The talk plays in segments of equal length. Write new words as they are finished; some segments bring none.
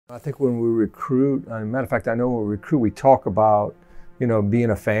I think when we recruit, as a matter of fact, I know when we recruit, we talk about,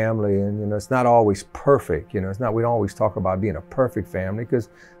 being a family, and, it's not always perfect. We don't always talk about being a perfect family, because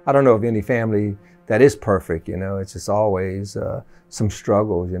I don't know of any family that is perfect, it's just always some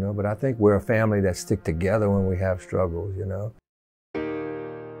struggles, but I think we're a family that stick together when we have struggles,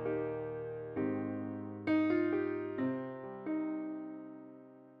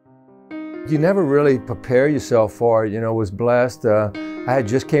 You never really prepare yourself for it, was blessed. I had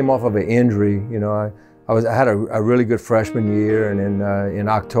just came off of an injury, I had a really good freshman year, and in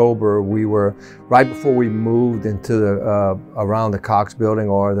October we were, right before we moved into the, around the Cox building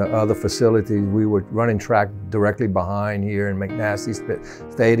or the other facilities, we were running track directly behind here in McNasty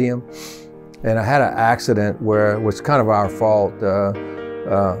Stadium. And I had an accident where it was kind of our fault,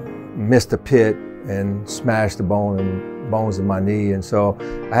 missed a pit and smashed the bones in my knee, and so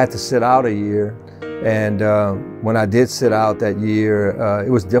I had to sit out a year. And when I did sit out that year,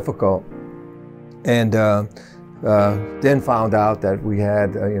 it was difficult. And then found out that we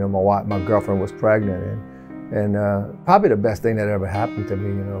had, my girlfriend was pregnant, and probably the best thing that ever happened to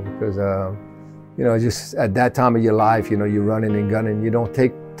me, because just at that time of your life, you're running and gunning, you don't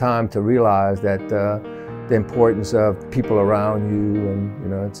take time to realize that the importance of people around you,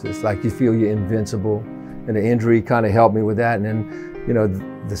 and it's like you feel you're invincible. And the injury kind of helped me with that, and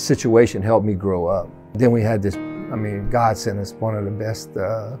then the situation helped me grow up. Then we had this, God sent us one of the best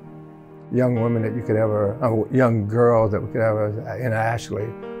young women that you could ever, young girls that we could ever, in Ashley,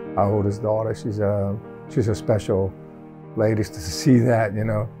 our oldest daughter. She's a special lady. To see that,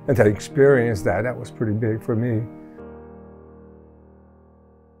 and to experience that was pretty big for me.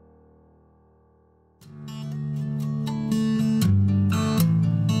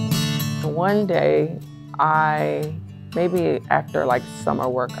 One day, maybe after like summer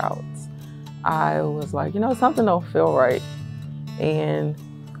workouts, I was like, something don't feel right. And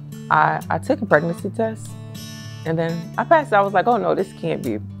I took a pregnancy test, and then I passed it. I was like, oh no, this can't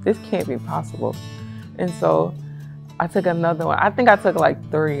be possible. And so I took another one. I think I took like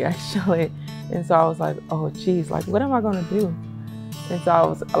 3 actually. And so I was like, oh geez, like what am I gonna do? And so I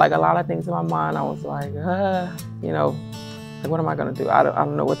was like, a lot of things in my mind, I was like, like, what am I gonna do? I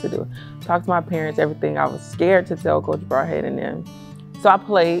don't know what to do. Talked to my parents, everything. I was scared to tell Coach Brodhead, and then, so I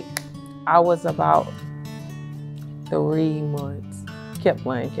played. I was about 3 months, kept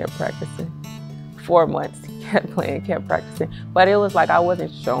playing, kept practicing. 4 months, kept playing, kept practicing. But it was like I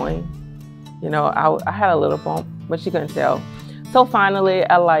wasn't showing. I had a little bump, but she couldn't tell. So finally,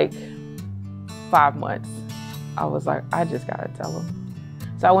 at like 5 months, I was like, I just gotta tell him.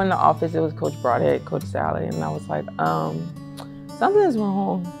 So I went in the office, it was Coach Brodhead, Coach Sally, and I was like, something's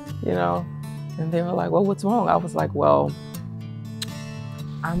wrong, And they were like, well, what's wrong? I was like, well,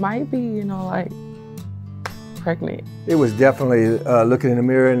 I might be, like, pregnant. It was definitely looking in the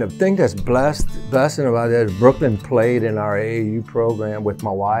mirror, and the thing that's blessing about that is Brooklyn played in our AAU program with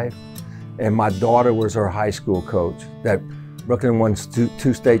my wife, and my daughter was her high school coach. That Brooklyn won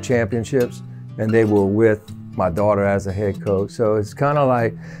 2 state championships, and they were with my daughter as a head coach. So it's kind of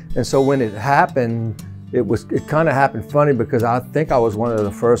like, and so when it happened, it kind of happened funny, because I think I was one of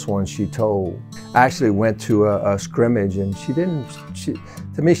the first ones she told. I actually went to a scrimmage, and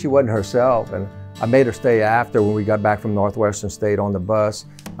to me, she wasn't herself. And I made her stay after, when we got back from Northwestern State on the bus.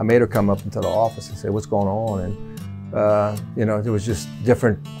 I made her come up into the office and say, what's going on? And, there was just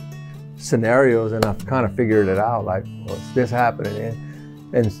different scenarios, and I kind of figured it out, like, well, is this happening?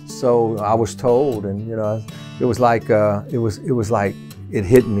 And so I was told, and, it was like, it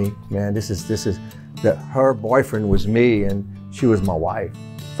hit me, man, this is, that her boyfriend was me and she was my wife.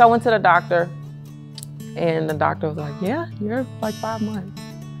 So I went to the doctor, and the doctor was like, yeah, you're like 5 months.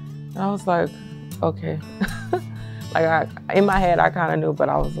 And I was like, okay. Like, in my head, I kind of knew, but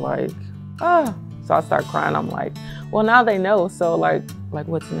I was like, oh. So I started crying. I'm like, well, now they know. So like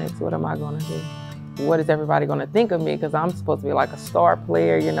what's next? What am I gonna do? What is everybody gonna think of me? Because I'm supposed to be like a star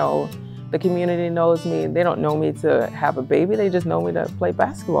player, The community knows me. They don't know me to have a baby. They just know me to play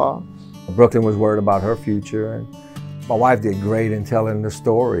basketball. Brooklyn was worried about her future, and my wife did great in telling the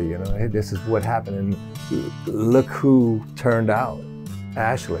story, hey, this is what happened, and look who turned out,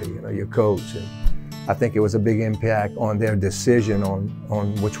 Ashley, your coach. And I think it was a big impact on their decision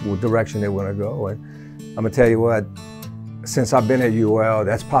on which direction they want to go. And I'm gonna tell you what, since I've been at UL,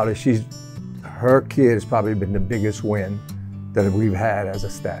 that's probably, her kid has probably been the biggest win that we've had as a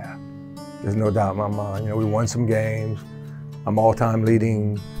staff. There's no doubt in my mind. We won some games. I'm all-time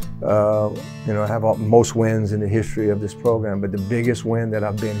leading, I have most wins in the history of this program, but the biggest win that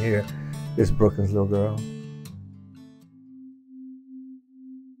I've been here is Brooklyn's little girl.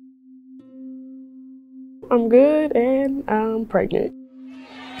 I'm good, and I'm pregnant.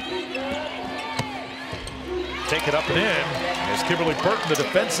 take it up and in as Kimberly Burton, the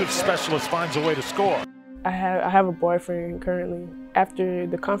defensive specialist, finds a way to score. I have a boyfriend currently. After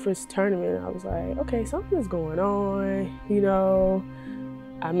the conference tournament, I was like, okay, something's going on, you know.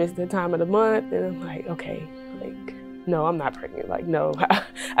 I missed the time of the month, and I'm like, okay, like, no, I'm not pregnant. Like, no.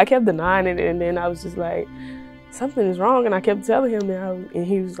 I kept denying it, and then I was just like, something is wrong, and I kept telling him that, and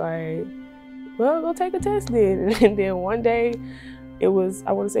he was like, well, go take a test then. And then one day, it was,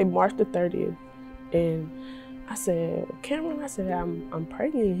 I want to say March the 30th, and I said, Cameron, I said, I'm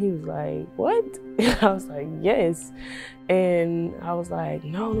pregnant. And he was like, what? And I was like, yes. And I was like,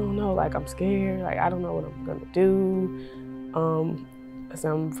 no, like, I'm scared. Like, I don't know what I'm gonna do. I said,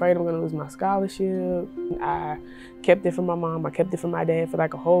 I'm afraid I'm gonna lose my scholarship. I kept it from my mom. I kept it from my dad for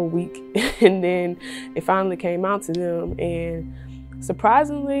like a whole week. And then it finally came out to them. And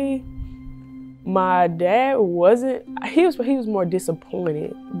surprisingly, my dad wasn't, he was more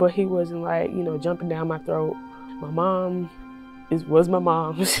disappointed, but he wasn't like, you know, jumping down my throat. My mom was my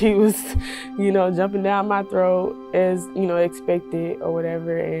mom. She was, you know, jumping down my throat as, you know, expected or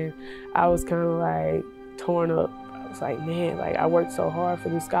whatever. And I was kind of like torn up. I was like, man, like I worked so hard for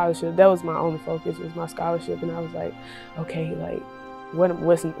this scholarship. That was my only focus, was my scholarship. And I was like, okay, like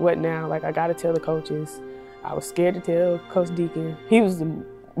what now? Like I gotta tell the coaches. I was scared to tell Coach Deacon.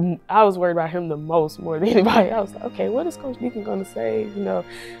 I was worried about him the most, more than anybody. I was like, okay, what is Coach Deacon gonna say? You know,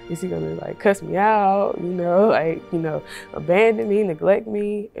 is he gonna like cuss me out? You know, like, you know, abandon me, neglect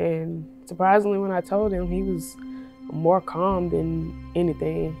me? And surprisingly, when I told him, he was more calm than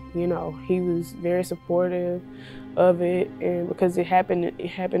anything. You know, he was very supportive of it, and because it happened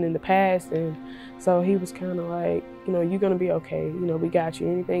in the past, and so he was kind of like, you know, you're gonna be okay. You know, we got you.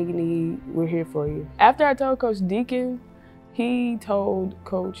 Anything you need, we're here for you. After I told Coach Deacon, he told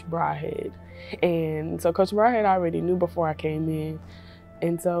Coach Brodhead. And so Coach Brodhead already knew before I came in.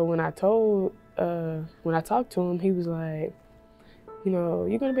 And so when I talked to him, he was like, you know,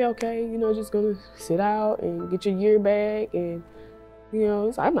 you're gonna be okay, you know, just gonna sit out and get your year back. And, you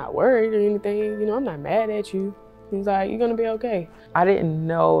know, I'm not worried or anything, you know, I'm not mad at you. He's like, you're gonna be okay. I didn't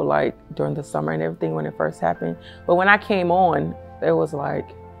know, like, during the summer and everything when it first happened. But when I came on, it was like,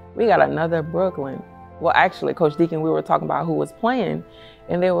 we got another Brooklyn. Well, actually, Coach Deacon, we were talking about who was playing,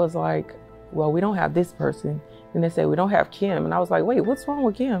 and they was like, well, we don't have this person. And they said, we don't have Kim. And I was like, wait, what's wrong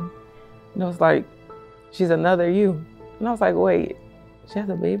with Kim? And it was like, she's another you. And I was like, wait, she has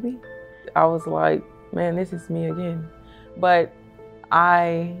a baby? I was like, man, this is me again. But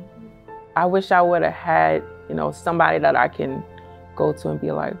I wish I would have had, you know, somebody that I can go to and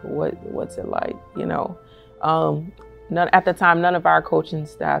be like, what's it like, you know? At the time, none of our coaching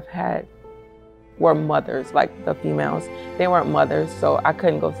staff were mothers, like the females. They weren't mothers, so I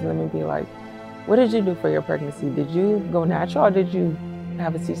couldn't go to them and be like, what did you do for your pregnancy? Did you go natural, or did you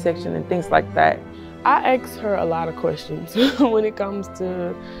have a C-section and things like that? I ask her a lot of questions when it comes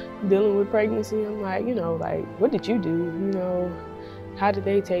to dealing with pregnancy. I'm like, you know, like, what did you do? You know, how did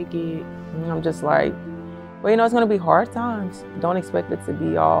they take it? And I'm just like, well, you know, it's gonna be hard times. Don't expect it to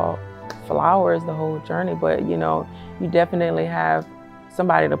be all flowers the whole journey, but you know, you definitely have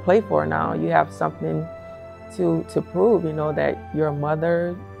somebody to play for now. You have something to prove, you know, that you're a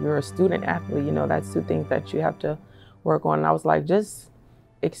mother, you're a student athlete, you know, that's two things that you have to work on. And I was like, just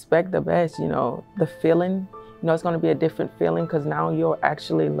expect the best, you know, the feeling, you know, it's gonna be a different feeling because now you'll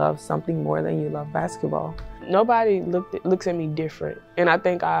actually love something more than you love basketball. Nobody looks at me different, and I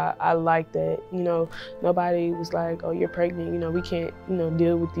think I like that. You know, nobody was like, oh, you're pregnant, you know, we can't, you know,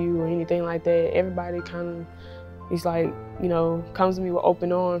 deal with you or anything like that. Everybody kind of, it's like, you know, comes to me with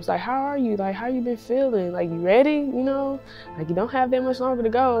open arms, like, how are you? Like, how you been feeling? Like, you ready? You know, like, you don't have that much longer to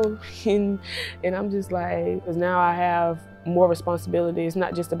go. And I'm just like, because now I have more responsibility. It's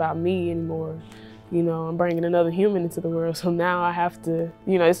not just about me anymore. You know, I'm bringing another human into the world. So now I have to,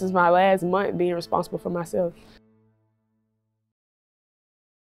 you know, this is my last month being responsible for myself.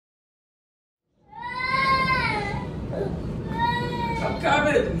 I'm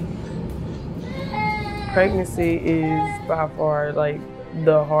coming. Pregnancy is by far like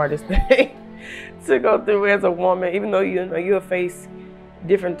the hardest thing to go through as a woman, even though you know you'll face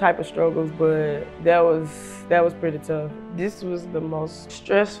different type of struggles, but that was pretty tough. This was the most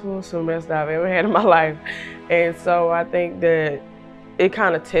stressful semester I've ever had in my life. And so I think that it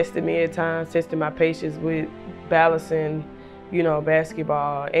kind of tested me at times, tested my patience with balancing, you know,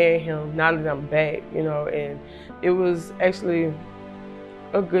 basketball and him, now that I'm back, you know, and it was actually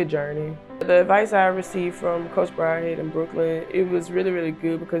a good journey. The advice I received from Coach Brodhead in Brooklyn, it was really, really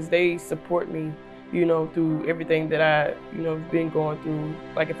good because they support me, you know, through everything that I, you know, been going through.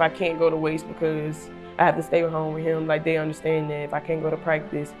 Like if I can't go to Waste because I have to stay home with him, like they understand that. If I can't go to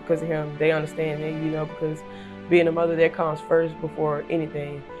practice because of him, they understand that, you know, because being a mother, that comes first before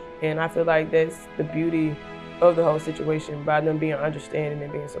anything. And I feel like that's the beauty of the whole situation, by them being understanding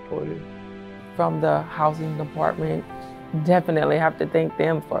and being supportive. From the housing department, definitely have to thank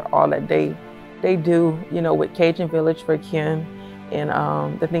them for all that they do, you know, with Cajun Village for Kim,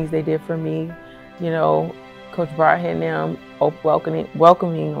 and the things they did for me. You know, Coach Brodhead and them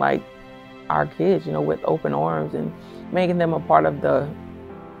welcoming like our kids, you know, with open arms and making them a part of the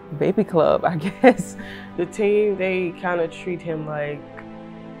baby club, I guess. The team, they kind of treat him like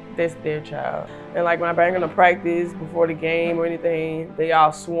that's their child. And like when I bring him to practice before the game or anything, they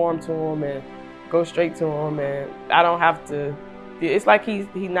all swarm to him and go straight to him, and I don't have to. It's like he's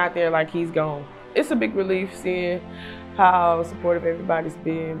not there, like he's gone. It's a big relief seeing how supportive everybody's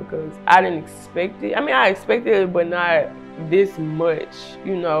been, because I didn't expect it. I mean, I expected it, but not this much,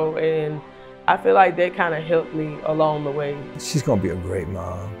 you know, and I feel like that kind of helped me along the way. She's gonna be a great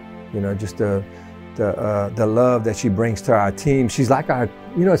mom. You know, just the love that she brings to our team. She's like our,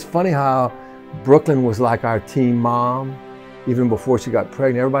 you know, it's funny how Brooklyn was like our team mom even before she got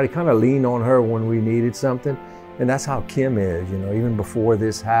pregnant. Everybody kind of leaned on her when we needed something. And that's how Kim is, you know, even before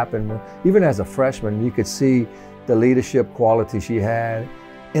this happened. Even as a freshman, you could see the leadership quality she had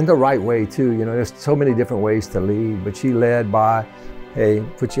in the right way too. You know, there's so many different ways to lead, but she led by, hey,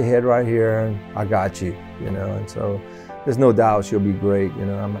 put your head right here and I got you, you know. And so there's no doubt she'll be great. You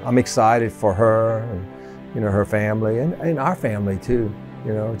know, I'm excited for her and, you know, her family and our family too.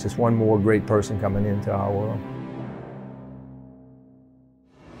 You know, just one more great person coming into our world.